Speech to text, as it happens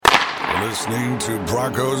Listening to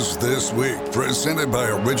Broncos This Week, presented by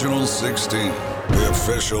Original 16, the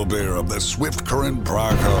official beer of the Swift Current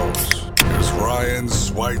Broncos. Here's Ryan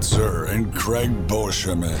Schweitzer and Craig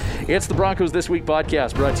Boschman. It's the Broncos This Week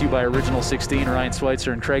podcast, brought to you by Original 16, Ryan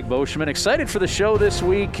Schweitzer and Craig Boschman. Excited for the show this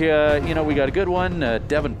week. We got a good one.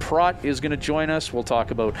 Devin Prott is going to join us. We'll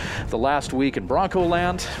talk about the last week in Bronco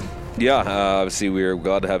land. Yeah, obviously we're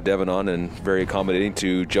glad to have Devin on and very accommodating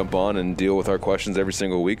to jump on and deal with our questions every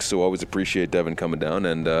single week. So always appreciate Devin coming down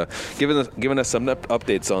and giving us some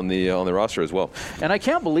updates on the roster as well. And I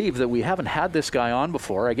can't believe that we haven't had this guy on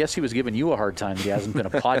before. I guess he was giving you a hard time that he hasn't been a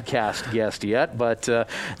podcast guest yet. But the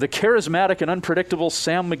charismatic and unpredictable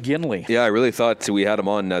Sam McGinley. Yeah, I really thought we had him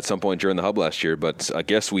on at some point during the hub last year, but I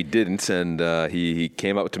guess we didn't. And he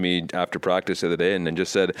came up to me after practice the other day and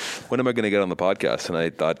just said, "When am I going to get on the podcast?" And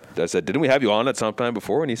I said, "Didn't we have you on at some time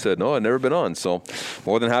before?" And he said, "No, I've never been on." So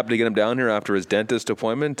more than happy to get him down here after his dentist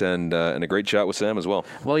appointment and a great chat with Sam as well.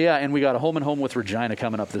 Well, yeah, and we got a home and home with Regina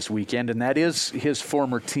coming up this weekend, and that is his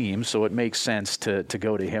former team, so it makes sense to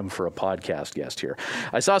go to him for a podcast guest here.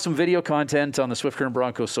 I saw some video content on the Swift Current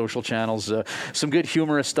Broncos social channels, some good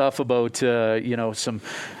humorous stuff about, some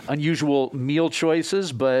unusual meal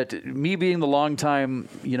choices, but me being the longtime,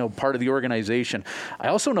 part of the organization, I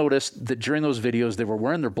also noticed that during those videos they were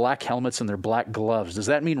wearing their black helmets and their black gloves. Does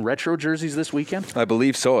that mean retro jerseys this weekend? I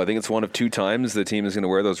believe so. I think it's one of two times the team is going to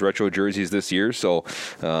wear those retro jerseys this year. So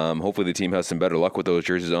hopefully the team has some better luck with those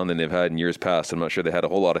jerseys on than they've had in years past. I'm not sure they had a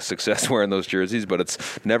whole lot of success wearing those jerseys, but it's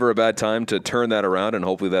never a bad time to turn that around, and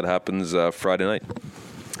hopefully that happens Friday night.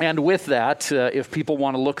 And with that, if people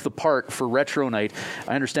want to look the part for Retro Night,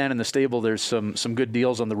 I understand in the stable there's some good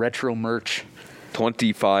deals on the retro merch.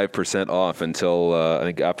 25% off until I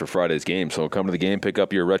think after Friday's game. So come to the game, pick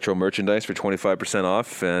up your retro merchandise for 25%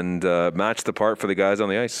 off, and match the part for the guys on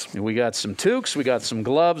the ice. We got some toques, we got some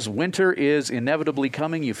gloves. Winter is inevitably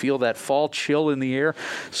coming. You feel that fall chill in the air.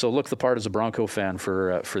 So look the part as a Bronco fan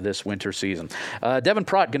for this winter season. Devin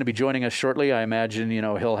Prott going to be joining us shortly. I imagine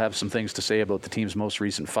he'll have some things to say about the team's most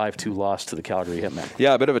recent 5-2 loss to the Calgary Hitmen.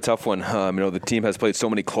 Yeah, a bit of a tough one. The team has played so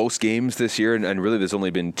many close games this year, and really there's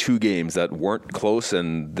only been 2 games that weren't close,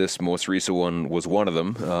 and this most recent one was one of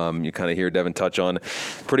them. You kind of hear Devin touch on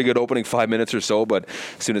pretty good opening 5 minutes or so, but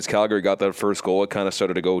as soon as Calgary got that first goal, it kind of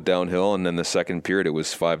started to go downhill, and then the second period, it was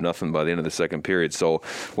 5-0 by the end of the second period. So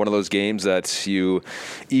one of those games that you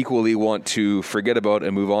equally want to forget about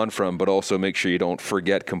and move on from, but also make sure you don't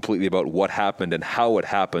forget completely about what happened and how it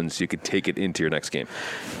happened so you could take it into your next game.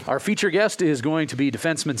 Our feature guest is going to be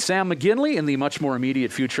defenseman Sam McGinley. In the much more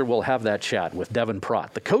immediate future, we'll have that chat with Devin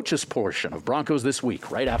Prott, the coaches portion of Broncos This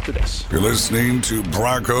Week, right after this. You're listening to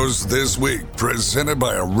Broncos This Week, presented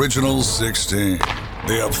by Original 16,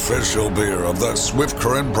 the official beer of the Swift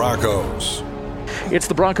Current Broncos. It's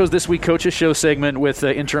the Broncos This Week Coaches Show segment with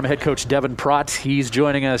interim head coach Devin Prott. He's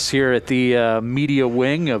joining us here at the media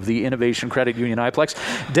wing of the Innovation Credit Union iPlex.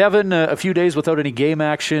 Devin, a few days without any game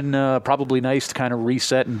action, probably nice to kind of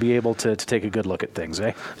reset and be able to take a good look at things,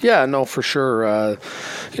 eh? Yeah, no, for sure.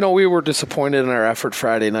 We were disappointed in our effort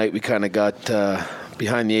Friday night. We kind of got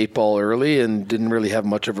behind the 8 ball early and didn't really have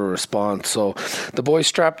much of a response. So the boys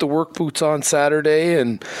strapped the work boots on Saturday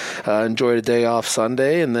and enjoyed a day off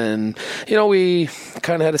Sunday. And then, we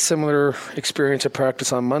kind of had a similar experience at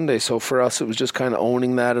practice on Monday. So for us, it was just kind of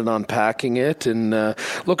owning that and unpacking it and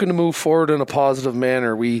looking to move forward in a positive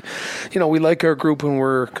manner. We like our group when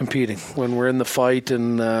we're competing, when we're in the fight,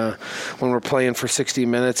 and when we're playing for 60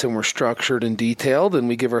 minutes and we're structured and detailed, and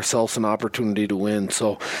we give ourselves an opportunity to win.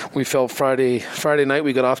 So we felt Friday night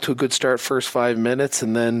we got off to a good start first 5 minutes,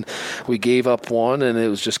 and then we gave up one, and it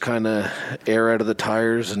was just kind of air out of the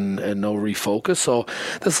tires and no refocus. So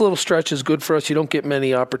this little stretch is good for us. You don't get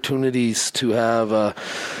many opportunities to have a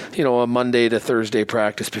Monday to Thursday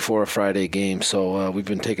practice before a Friday game. So we've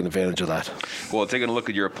been taking advantage of that. Well, taking a look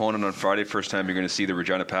at your opponent on Friday, first time you're going to see the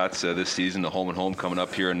Regina Pats this season, the home and home coming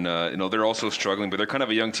up here, and they're also struggling, but they're kind of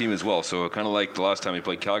a young team as well. So kind of like the last time we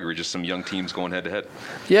played Calgary, just some young teams going head to head.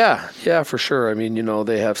 Yeah, for sure. I mean,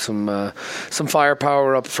 they have some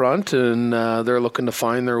firepower up front, and they're looking to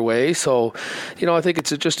find their way. So, I think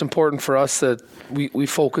it's just important for us that we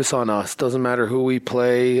focus on us. Doesn't matter who we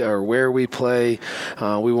play or where we play.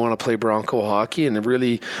 We want to play Bronco hockey and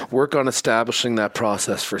really work on establishing that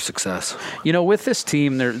process for success. With this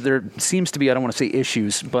team, there seems to be, I don't want to say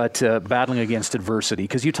issues, but battling against adversity,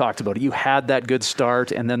 because you talked about it. You had that good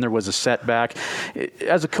start, and then there was a setback.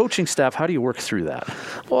 As a coaching staff, how do you work through that?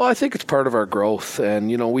 Well, I think it's part of our growth. growth.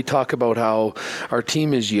 And, we talk about how our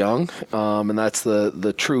team is young, and that's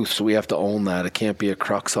the truth. So we have to own that. It can't be a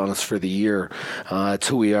crux on us for the year. It's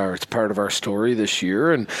who we are. It's part of our story this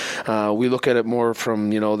year. And we look at it more from,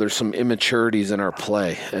 there's some immaturities in our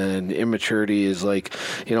play. And immaturity is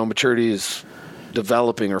maturity is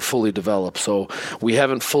developing or fully developed. So we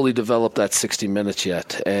haven't fully developed that 60 minutes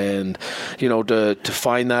yet. And, to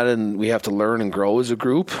find that, and we have to learn and grow as a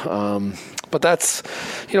group. But that's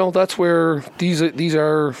where these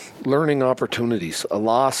are learning opportunities. A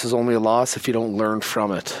loss is only a loss if you don't learn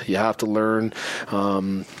from it. You have to learn.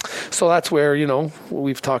 So that's where,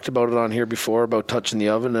 we've talked about it on here before about touching the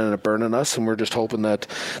oven and it burning us. And we're just hoping that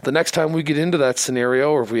the next time we get into that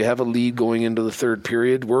scenario, or if we have a lead going into the third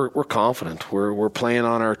period, we're confident. We're playing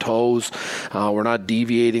on our toes. We're not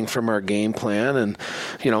deviating from our game plan. And,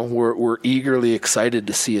 we're eagerly excited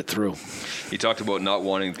to see it through. You talked about not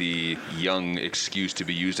wanting the young excuse to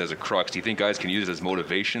be used as a crux. Do you think guys can use it as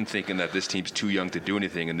motivation, thinking that this team's too young to do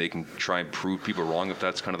anything and they can try and prove people wrong, if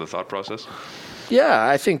that's kind of the thought process? Yeah,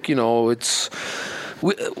 I think, it's...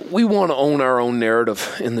 We want to own our own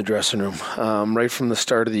narrative in the dressing room right from the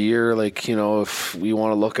start of the year. If we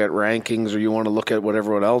want to look at rankings or you want to look at what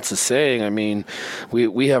everyone else is saying,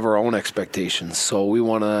 we have our own expectations. So we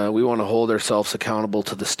want to hold ourselves accountable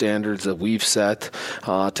to the standards that we've set,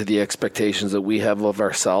 to the expectations that we have of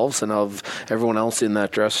ourselves and of everyone else in that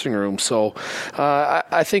dressing room. So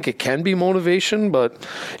I think it can be motivation, but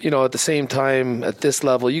at the same time, at this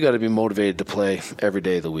level, you got to be motivated to play every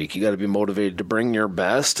day of the week. You got to be motivated to bring your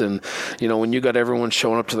best. And when you got everyone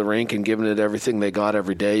showing up to the rink and giving it everything they got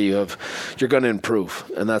every day, you're going to improve.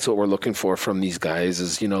 And that's what we're looking for from these guys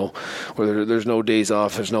is, where there's no days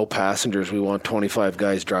off, there's no passengers. We want 25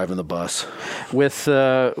 guys driving the bus. With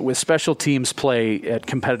special teams play at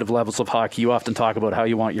competitive levels of hockey, you often talk about how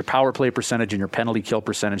you want your power play percentage and your penalty kill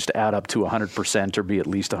percentage to add up to 100% or be at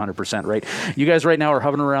least 100%, right? You guys right now are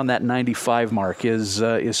hovering around that 95 mark. Is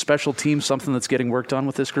special teams something that's getting worked on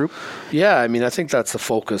with this group? Yeah, I think that's the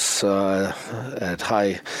focus at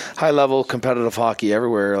high level competitive hockey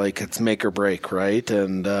everywhere. It's make or break, right?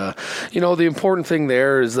 And the important thing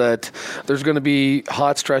there is that there's going to be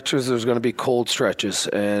hot stretches, there's going to be cold stretches,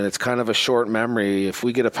 and it's kind of a short memory. If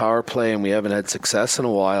we get a power play and we haven't had success in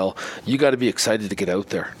a while, you got to be excited to get out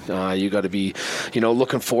there. You got to be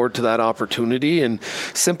looking forward to that opportunity and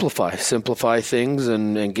simplify things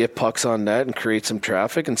and get pucks on net and create some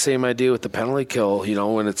traffic. And same idea with the penalty kill,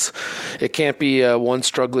 and it can't be one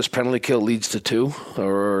strugglers penalty kill leads to 2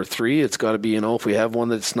 or 3. It's got to be, if we have one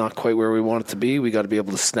that's not quite where we want it to be, we got to be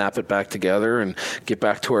able to snap it back together and get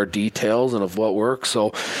back to our details and of what works.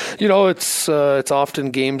 So, it's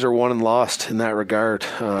often games are won and lost in that regard.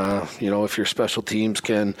 If your special teams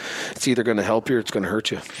it's either going to help you or it's going to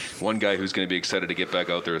hurt you. One guy who's going to be excited to get back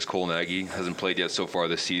out there is Cole Nagy. Hasn't played yet so far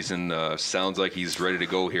this season. Sounds like he's ready to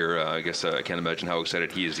go here. I guess I can't imagine how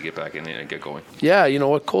excited he is to get back in and get going. Yeah,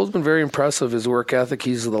 Cole's been very impressive. His work ethic.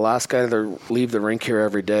 He's the last guy to leave the rink here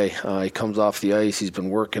every day. He comes off the ice. He's been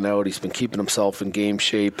working out. He's been keeping himself in game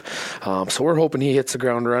shape. So we're hoping he hits the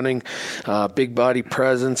ground running. Big body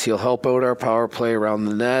presence. He'll help out our power play around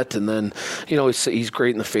the net. And then, he's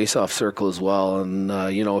great in the face-off circle as well. And,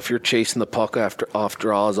 if you're chasing the puck off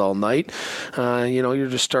draws all night, you're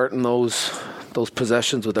just starting those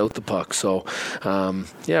possessions without the puck. So,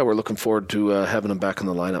 we're looking forward to having him back in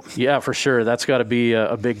the lineup. Yeah, for sure. That's got to be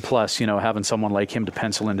a big plus, having someone like him to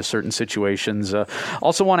pencil into certain situations.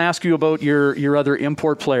 Also want to ask you about your other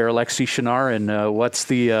import player, Alexei Shunar, and what's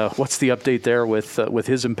the update there with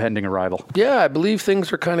his impending arrival? Yeah, I believe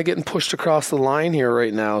things are kind of getting pushed across the line here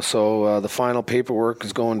right now. So the final paperwork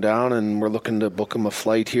is going down, and we're looking to book him a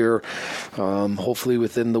flight here, hopefully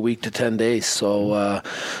within the week to 10 days. So,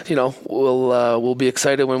 we'll be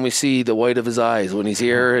excited when we see the white of his eyes when he's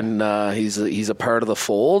here and he's a part of the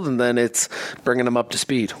fold, and then it's bringing him up to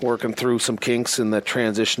speed, working through some kinks in that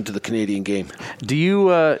transition to the Canadian game. Do you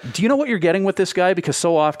know what you're getting with this guy? Because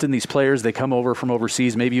so often these players, they come over from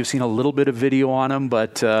overseas. Maybe you've seen a little bit of video on him,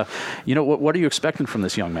 but what are you expecting from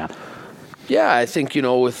this young man? Yeah, I think,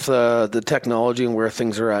 with the technology and where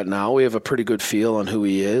things are at now, we have a pretty good feel on who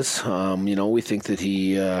he is. We think that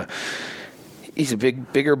he's a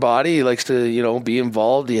bigger body. He likes to, be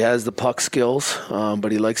involved. He has the puck skills,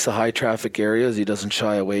 but he likes the high traffic areas. He doesn't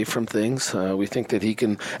shy away from things. We think that he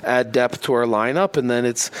can add depth to our lineup, and then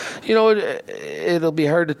it's, it'll be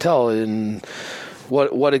hard to tell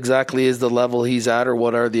what exactly is the level he's at, or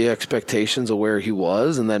what are the expectations of where he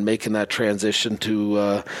was, and then making that transition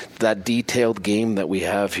to that detailed game that we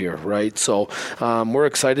have here, right? So we're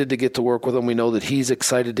excited to get to work with him. We know that he's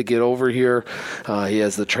excited to get over here. He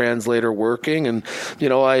has the translator working, and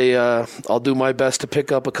I'll do my best to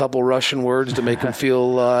pick up a couple Russian words to make him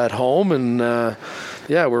feel at home, and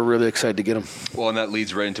we're really excited to get him. Well, and that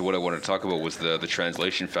leads right into what I wanted to talk about was the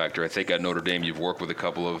translation factor. I think at Notre Dame you've worked with a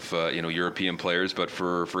couple of European players, but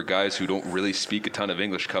for guys who don't really speak a ton of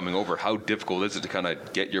English coming over, how difficult is it to kind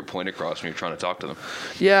of get your point across when you're trying to talk to them?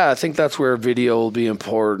 Yeah, I think that's where video will be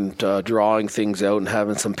important, drawing things out and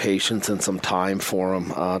having some patience and some time for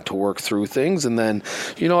him to work through things. And then,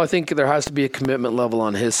 I think there has to be a commitment level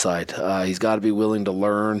on his side. He's got to be willing to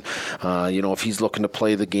learn. If he's looking to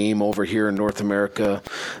play the game over here in North America,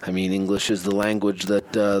 English is the language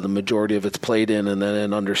that the majority of it's played in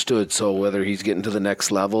and understood. So whether he's getting to the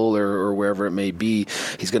next level or wherever it may be,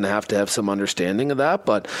 he's going to have some understanding of that.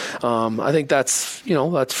 But I think that's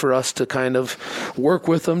for us to kind of work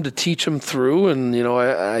with him, to teach him through. And,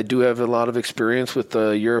 I do have a lot of experience with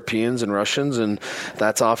Europeans and Russians, and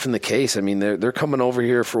that's often the case. They're coming over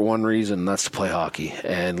here for one reason, and that's to play hockey.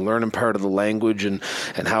 And learning part of the language and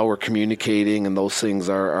how we're communicating and those things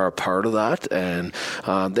are a part of that. And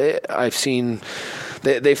I've seen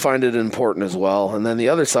they find it important as well. And then the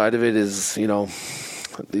other side of it is,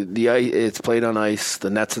 the ice, it's played on ice. The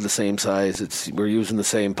nets are the same size. We're using the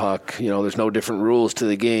same puck. There's no different rules to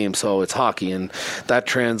the game, so it's hockey, and that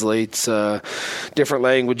translates different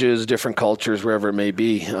languages, different cultures, wherever it may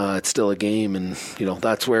be. It's still a game, and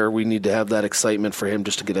that's where we need to have that excitement for him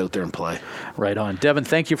just to get out there and play. Right on, Devin.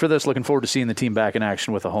 Thank you for this. Looking forward to seeing the team back in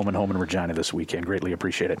action with a home in Regina this weekend. Greatly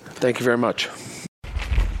appreciate it. Thank you very much.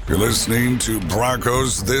 You're listening to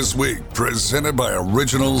Broncos This Week, presented by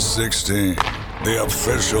Original 16, the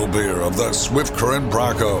official beer of the Swift Current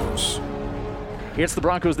Broncos. It's the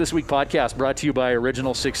Broncos This Week podcast, brought to you by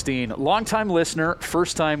Original 16. Longtime listener,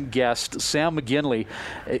 first-time guest, Sam McGinley.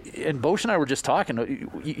 And Bosch and I were just talking.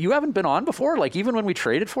 You haven't been on before, even when we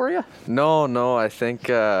traded for you? No. I think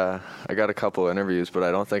I got a couple interviews, but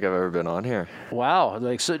I don't think I've ever been on here. Wow.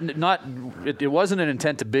 It wasn't an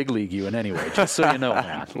intent to big league you in any way, just so you know,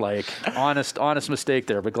 man. Honest mistake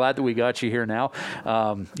there, but glad that we got you here now.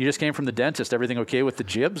 You just came from the dentist. Everything okay with the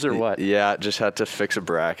jibs or what? Yeah, just had to fix a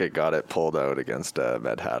bracket. Got it pulled out against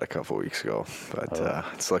MedHat a couple weeks ago, but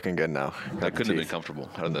it's looking good now. That couldn't have been comfortable.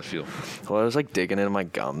 How did that feel? Well, it was digging into my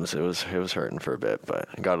gums. It was hurting for a bit, but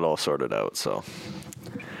I got it all sorted out. So.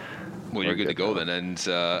 Well, you're good to go then.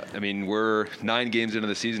 And we're 9 games into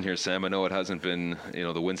the season here, Sam. I know it hasn't been,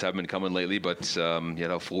 the wins haven't been coming lately, but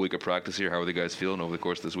a full week of practice here. How are the guys feeling over the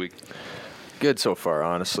course of this week? Good so far,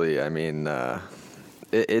 honestly.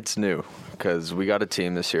 It's new because we got a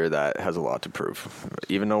team this year that has a lot to prove.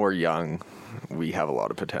 Even though we're young, we have a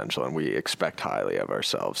lot of potential and we expect highly of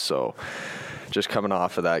ourselves. So just coming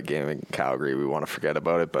off of that game in Calgary, we want to forget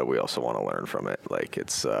about it, but we also want to learn from it.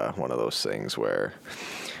 It's one of those things where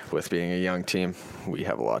with being a young team, we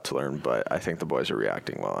have a lot to learn, but I think the boys are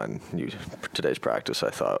reacting well. And today's practice, I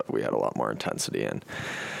thought we had a lot more intensity, and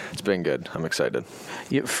it's been good. I'm excited.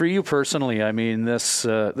 Yeah, for you personally, this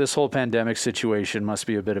whole pandemic situation must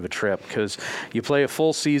be a bit of a trip because you play a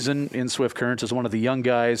full season in Swift Current as one of the young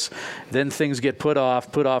guys, then things get put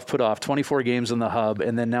off, 24 games in the hub,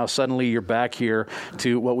 and then now suddenly you're back here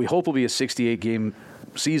to what we hope will be a 68-game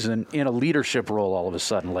season in a leadership role all of a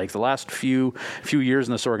sudden. The last few years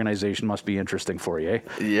in this organization must be interesting for you, eh?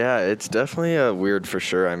 Yeah, it's definitely weird for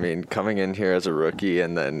sure. Coming in here as a rookie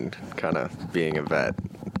and then kind of being a vet,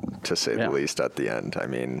 to say the least, at the end.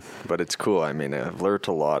 But it's cool. I've learned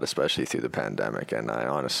a lot, especially through the pandemic, and I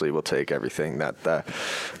honestly will take everything that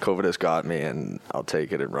COVID has got me, and I'll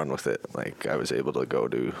take it and run with it. I was able to go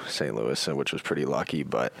to St. Louis, which was pretty lucky,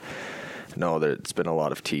 but no, it's been a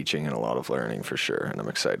lot of teaching and a lot of learning for sure, and I'm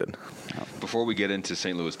excited. Before we get into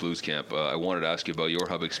St. Louis Blues camp, I wanted to ask you about your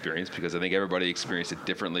hub experience because I think everybody experienced it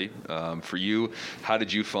differently. For you, how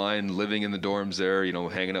did you find living in the dorms there,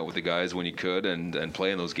 hanging out with the guys when you could and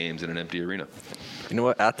playing those games in an empty arena? You know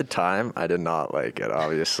what? At the time, I did not like it,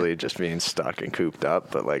 obviously, just being stuck and cooped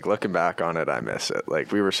up. But, looking back on it, I miss it.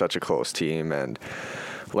 We were such a close team and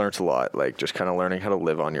learned a lot, just kind of learning how to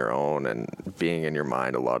live on your own and being in your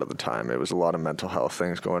mind a lot of the time. It was a lot of mental health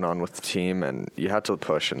things going on with the team, and you had to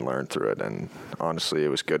push and learn through it. And honestly, it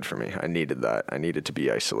was good for me. I needed that. I needed to be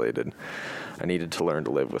isolated. I needed to learn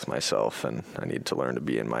to live with myself, and I needed to learn to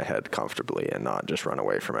be in my head comfortably and not just run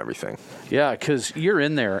away from everything. Yeah, because you're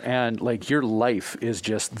in there, and your life is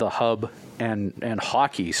just the hub and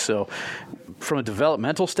hockey. So from a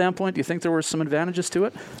developmental standpoint, do you think there were some advantages to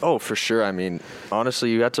it? Oh, for sure. I mean,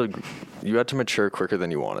 honestly, you had to mature quicker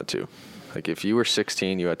than you wanted to. Like, if you were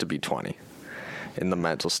 16, you had to be 20 in the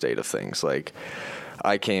mental state of things. Like,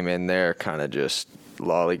 I came in there kind of just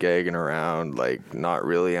lollygagging around, like not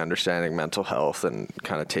really understanding mental health and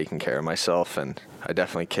kind of taking care of myself. And I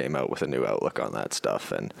definitely came out with a new outlook on that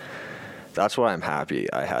stuff. And that's why I'm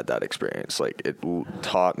happy I had that experience. Like, it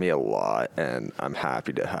taught me a lot, and I'm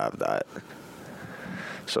happy to have that.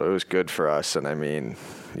 So it was good for us. And I mean,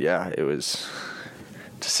 yeah, it was,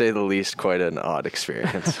 to say the least, quite an odd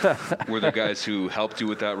experience. Were there guys who helped you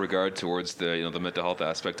with that regard towards the the mental health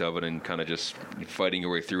aspect of it and kind of just fighting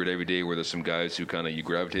your way through it every day? Were there some guys who kind of you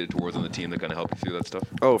gravitated towards on the team that kind of helped you through that stuff?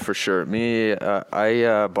 Oh, for sure.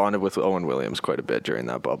 I bonded with Owen Williams quite a bit during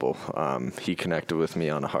that bubble. He connected with me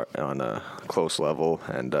on a close level,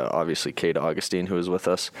 and obviously Kate Augustine, who was with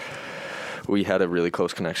us. We had a really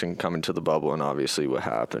close connection coming to the bubble, and obviously what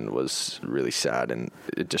happened was really sad, and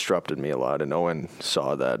it disrupted me a lot. And Owen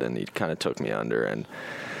saw that, and he kind of took me under, and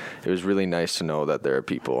it was really nice to know that there are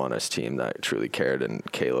people on his team that truly cared, and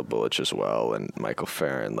Caleb Bullich as well, and Michael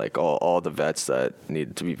Farron, like all the vets that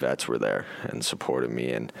needed to be vets were there and supported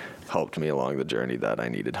me and helped me along the journey that I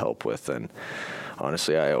needed help with. And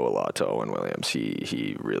honestly, I owe a lot to Owen Williams.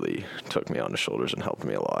 He really took me on his shoulders and helped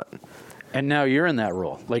me a lot. And now you're in that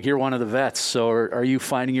role. Like, you're one of the vets. So are you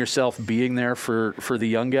finding yourself being there for the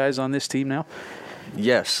young guys on this team now?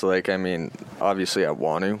 Yes. Like, I mean, obviously I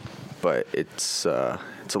want to, but it's a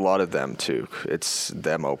lot of them too. It's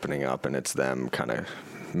them opening up, and it's them kind of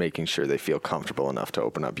making sure they feel comfortable enough to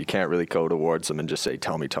open up. You can't really go towards them and just say,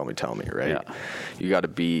 tell me, right? Yeah.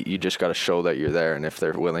 You just got to show that you're there. And if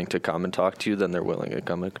they're willing to come and talk to you, then they're willing to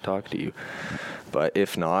come and talk to you. But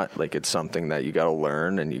if not, like, it's something that you got to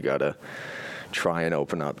learn and you got to try and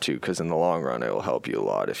open up to, because in the long run, it will help you a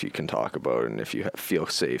lot if you can talk about it and if you feel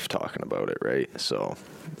safe talking about it, right? So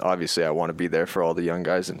obviously I want to be there for all the young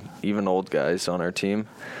guys and even old guys on our team.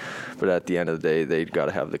 But at the end of the day, they got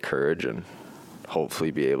to have the courage and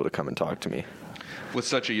hopefully be able to come and talk to me. With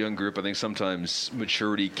such a young group, I think sometimes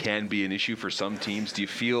maturity can be an issue for some teams. Do you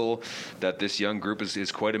feel that this young group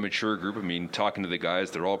is quite a mature group? I mean, talking to the guys,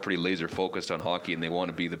 they're all pretty laser focused on hockey and they want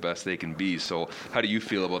to be the best they can be. So how do you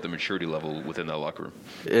feel about the maturity level within that locker room?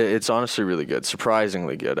 It's honestly really good,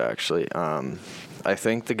 surprisingly good, actually. I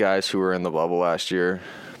think the guys who were in the bubble last year,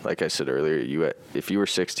 like I said earlier, if you were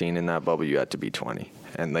 16 in that bubble, you had to be 20.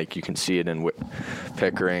 And like you can see it in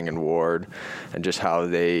Pickering and Ward, and just how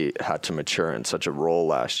they had to mature in such a role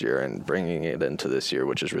last year and bringing it into this year,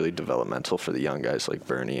 which is really developmental for the young guys like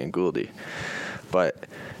Bernie and Gouldy. But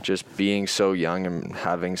just being so young and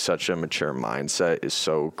having such a mature mindset is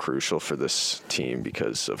so crucial for this team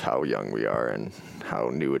because of how young we are and how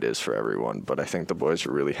new it is for everyone. But I think the boys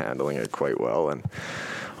are really handling it quite well, and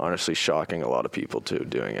honestly shocking a lot of people too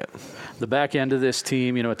doing it. The back end of this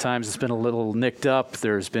team, at times it's been a little nicked up.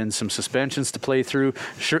 There's been some suspensions to play through.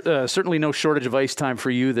 Certainly no shortage of ice time for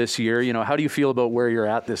you this year. How do you feel about where you're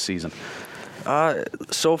at this season?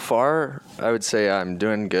 So far, I would say I'm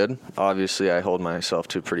doing good. Obviously, I hold myself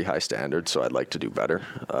to a pretty high standard, so I'd like to do better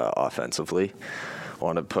offensively. I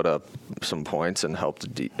want to put up some points and help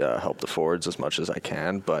the forwards as much as I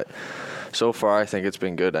can, but so far I think it's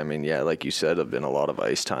been good. I mean, yeah, like you said, there've been a lot of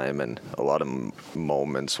ice time and a lot of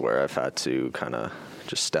moments where I've had to kind of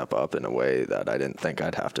just step up in a way that I didn't think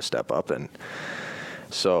I'd have to step up in.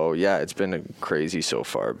 So, yeah, it's been crazy so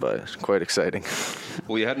far, but quite exciting.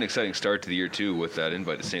 Well, you had an exciting start to the year, too, with that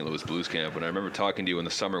invite to St. Louis Blues camp. And I remember talking to you in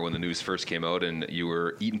the summer when the news first came out, and you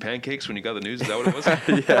were eating pancakes when you got the news. Is that what it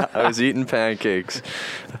was? Yeah, I was eating pancakes.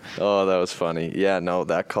 Oh, that was funny. Yeah, no,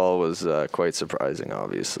 that call was quite surprising,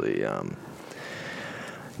 obviously.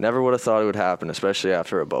 Never would have thought it would happen, especially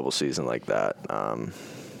after a bubble season like that.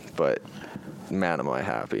 But, man, am I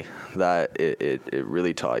happy. That it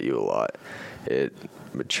really taught you a lot. It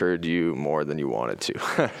matured you more than you wanted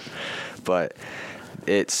to. But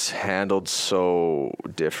it's handled so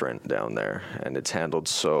different down there, and it's handled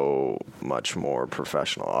so much more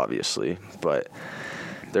professional, obviously. But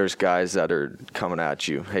there's guys that are coming at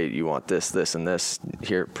you, hey, you want this, this, and this,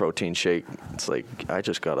 here, protein shake. It's like, I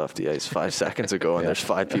just got off the ice 5 seconds ago, and there's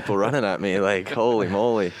 5 people running at me, like, holy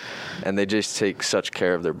moly. And they just take such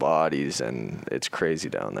care of their bodies, and it's crazy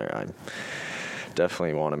down there.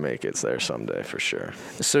 definitely want to make it there someday for sure.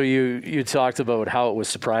 So you talked about how it was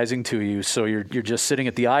surprising to you. So you're just sitting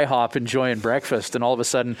at the IHOP enjoying breakfast, and all of a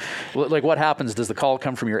sudden, like, what happens? Does the call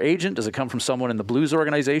come from your agent? Does it come from someone in the Blues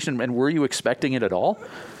organization? And were you expecting it at all?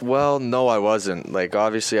 Well, no, I wasn't. Like,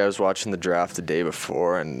 obviously, I was watching the draft the day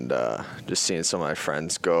before, and just seeing some of my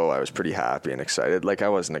friends go, I was pretty happy and excited. Like, I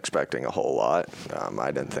wasn't expecting a whole lot.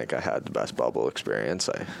 I didn't think I had the best bubble experience.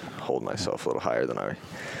 I hold myself a little higher than I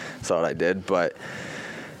thought I did. But,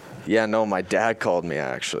 yeah, no, my dad called me,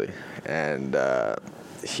 actually. And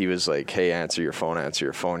he was like, hey, answer your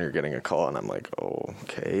phone, you're getting a call. And I'm like, oh,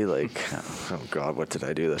 okay, like, oh, God, what did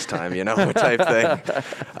I do this time, type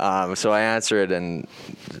thing. So I answer it, and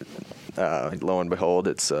lo and behold,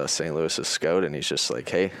 it's St. Louis's scout, and he's just like,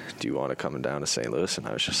 hey, do you want to come down to St. Louis? And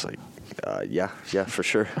I was just like, yeah, for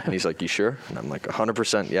sure. And he's like, you sure? And I'm like,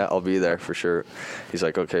 100%, yeah, I'll be there for sure. He's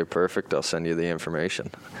like, okay, perfect, I'll send you the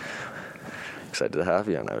information. Excited to have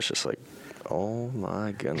you. And I was just like, oh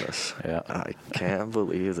my goodness. Yeah. I can't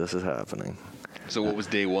believe this is happening. So what was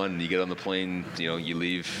day one? You get on the plane, you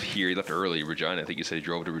leave here, you left early, Regina. I think you said you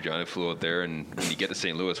drove to Regina, flew out there, and when you get to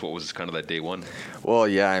St. Louis, what was kind of that day one? Well,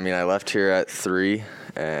 yeah, I mean, I left here at 3,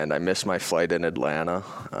 and I missed my flight in Atlanta.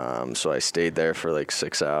 So I stayed there for like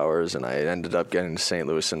 6 hours, and I ended up getting to St.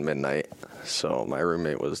 Louis at midnight. So my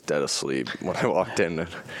roommate was dead asleep when I walked in.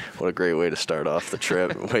 What a great way to start off the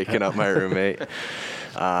trip, waking up my roommate.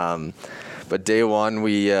 But day one,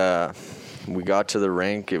 we got to the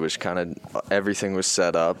rink. It was kind of, everything was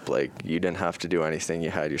set up. Like, you didn't have to do anything. You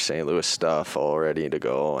had your St. Louis stuff all ready to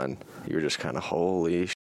go, and you were just kind of, holy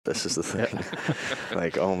shit, this is the thing.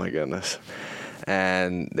 Like, oh my goodness.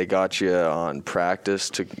 And they got you on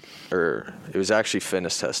practice or it was actually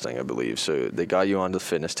fitness testing, I believe. So they got you on to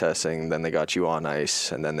fitness testing, then they got you on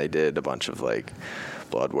ice, and then they did a bunch of like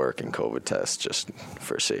blood work and COVID tests just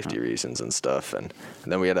for safety reasons and stuff. And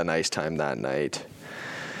then we had a nice time that night.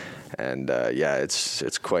 And yeah,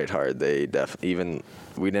 it's quite hard. They even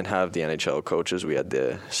we didn't have the NHL coaches. We had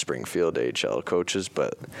the Springfield AHL coaches,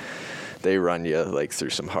 but they run you like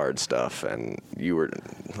through some hard stuff, and you were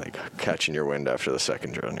like catching your wind after the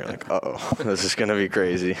second drill, and you're like, uh-oh, this is going to be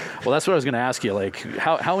crazy. Well, that's what I was going to ask you. Like,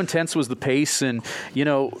 how intense was the pace, and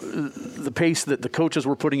the pace that the coaches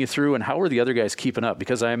were putting you through, and how were the other guys keeping up?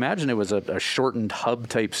 Because I imagine it was a shortened hub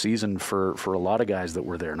type season for a lot of guys that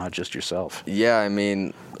were there, not just yourself. Yeah, I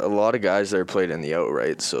mean, a lot of guys there played in the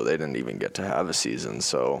outright, so they didn't even get to have a season.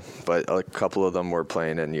 So, but a couple of them were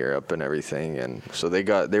playing in Europe and everything, and so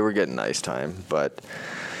they were getting ice time. But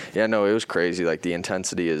yeah, no, it was crazy. Like, the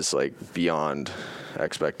intensity is like beyond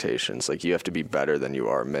expectations. Like, you have to be better than you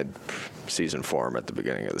are mid-season form at the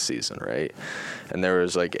beginning of the season, right? And there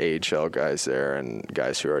was like AHL guys there and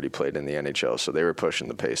guys who already played in the NHL, so they were pushing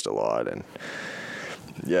the pace a lot. And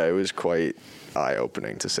yeah, it was quite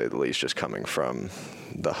eye-opening, to say the least, just coming from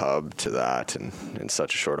the hub to that, and in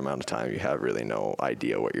such a short amount of time, you have really no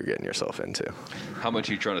idea what you're getting yourself into. How much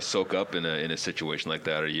are you trying to soak up in a situation like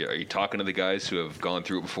that? Are you talking to the guys who have gone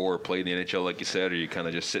through it before or played in the NHL, like you said, or are you kind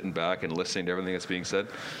of just sitting back and listening to everything that's being said?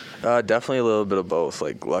 Definitely a little bit of both.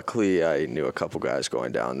 Like, luckily, I knew a couple guys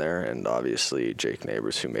going down there, and obviously Jake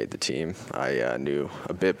Neighbors, who made the team, I knew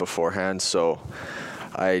a bit beforehand, so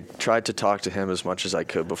I tried to talk to him as much as I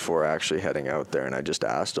could before actually heading out there, and I just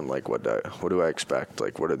asked him, like, what do I expect?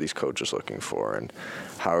 Like, what are these coaches looking for, and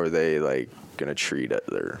how are they, like, going to treat it,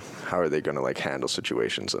 or how are they going to, like, handle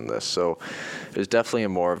situations in this? So there's definitely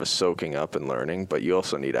more of a soaking up and learning, but you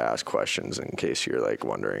also need to ask questions in case you're, like,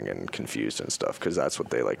 wondering and confused and stuff, because that's what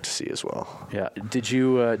they like to see as well. Yeah. Did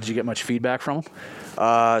you get much feedback from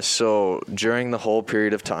them? So during the whole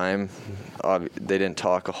period of time, they didn't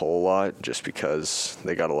talk a whole lot just because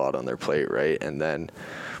they got a lot on their plate, right? And then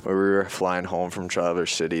when we were flying home from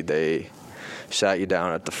Traverse City, they sat you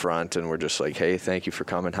down at the front and were just like, hey, thank you for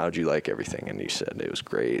coming. How'd you like everything? And you said it was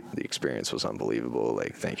great. The experience was unbelievable.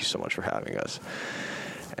 Like, thank you so much for having us.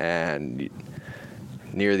 And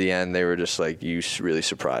near the end, they were just like, you really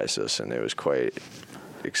surprised us, and it was quite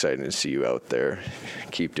exciting to see you out there.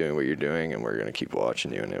 Keep doing what you're doing, and we're going to keep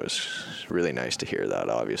watching you. And it was really nice to hear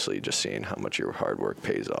that, obviously, just seeing how much your hard work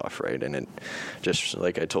pays off, right? And it just,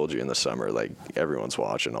 like I told you in the summer, like, everyone's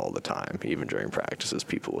watching all the time. Even during practices,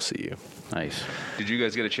 people will see you. Nice. Did you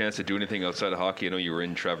guys get a chance to do anything outside of hockey? I know you were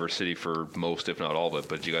in Traverse City for most, if not all of it,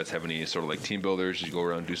 but did you guys have any sort of like team builders? Did you go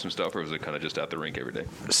around and do some stuff, or was it kind of just at the rink every day?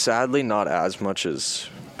 Sadly, not as much as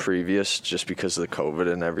previous, just because of the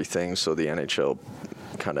COVID and everything. So the NHL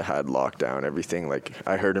kind of had locked down everything. Like,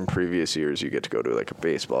 I heard in previous years you get to go to like a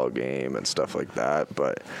baseball game and stuff like that,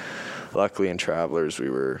 but luckily in Travelers we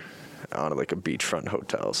were on like a beachfront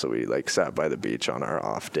hotel. So we like sat by the beach on our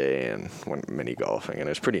off day and went mini golfing, and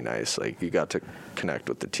it was pretty nice. Like you got to connect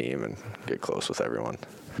with the team and get close with everyone.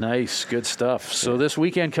 Nice, good stuff. So this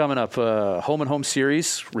weekend coming up, home and home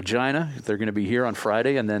series, Regina. They're going to be here on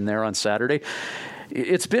Friday and then there on Saturday.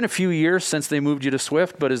 It's been a few years since they moved you to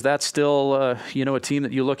Swift, but is that still, a team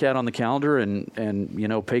that you look at on the calendar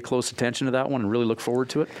and pay close attention to that one and really look forward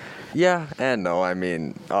to it? Yeah and no. I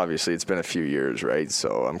mean, obviously it's been a few years, right?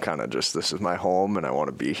 So I'm kind of just, this is my home and I want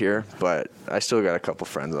to be here. But I still got a couple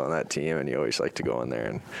friends on that team, and you always like to go in there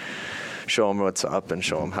and show them what's up and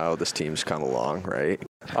show them how this team's come along, right?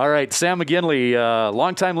 All right, Sam McGinley,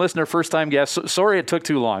 longtime listener, first-time guest. Sorry it took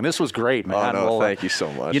too long. This was great, man. Oh, no, thank you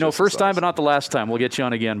so much. First time but not the last time. We'll get you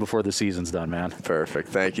on again before the season's done, man. Perfect.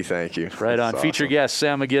 Thank you. Right on. That's Feature awesome. guest,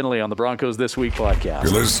 Sam McGinley on the Broncos This Week podcast.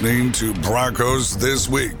 You're listening to Broncos This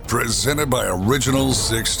Week, presented by Original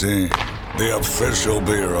 16, the official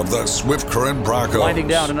beer of the Swift Current Broncos. Winding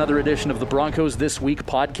down another edition of the Broncos This Week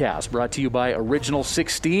podcast, brought to you by Original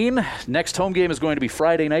 16. Next home game is going to be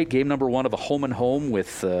Friday night, game number 1 of a home and home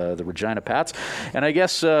with the Regina Pats. And I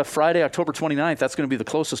guess Friday, October 29th, that's going to be the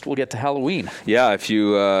closest we'll get to Halloween. Yeah, if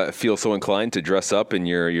you feel so inclined to dress up in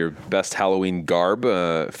your best Halloween garb,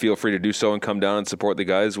 feel free to do so and come down and support the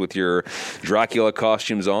guys with your Dracula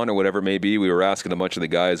costumes on or whatever it may be. We were asking a bunch of the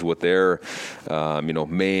guys what their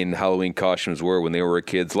main Halloween costumes were when they were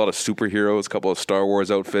kids. A lot of superheroes, a couple of Star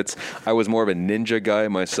Wars outfits. I was more of a ninja guy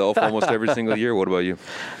myself almost every single year. What about you?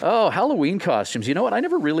 Oh, Halloween costumes. You know what? I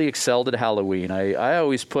never really excelled at Halloween. I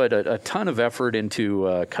always put a ton of effort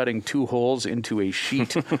into cutting 2 holes into a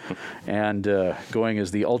sheet and going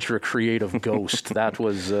as the ultra creative ghost. That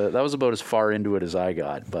was about as far into it as I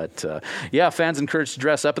got. But fans encouraged to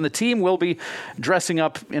dress up, and the team will be dressing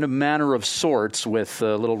up in a manner of sorts with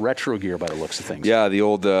a little retro gear by the looks of things. Yeah, the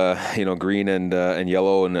old green and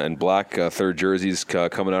yellow and black third jerseys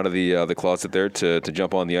coming out of the closet there to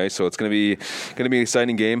jump on the ice. So it's going to be an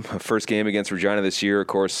exciting game. First game against Regina this year. Of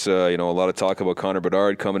course, a lot of talk about Connor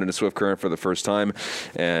Bedard coming into Swift Current for the first time,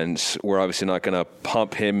 and we're obviously not going to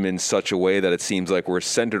pump him in such a way that it seems like we're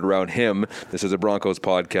centered around him. This is a Broncos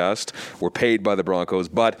podcast. We're paid by the Broncos,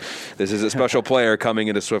 but this is a special player coming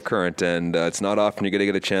into Swift Current, and it's not often you're going to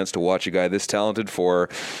get a chance to watch a guy this talented for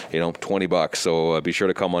 $20. So be sure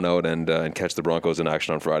to come on out and catch the Broncos in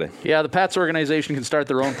action on Friday. Yeah, the Pats organization can start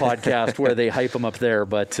their own podcast where they hype them up there,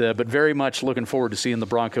 but very much looking forward to seeing the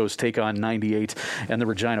Broncos take on 98 and the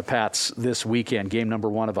Regina Pats this weekend, game number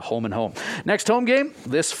 1 of a home and home. Next home game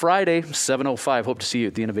this Friday, 7:05. Hope to see you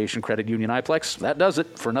at the Innovation Credit Union iPlex. That does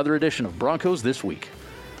it for another edition of Broncos This Week.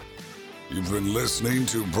 You've been listening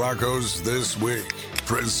to Broncos This Week,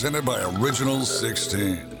 presented by Original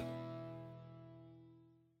 16.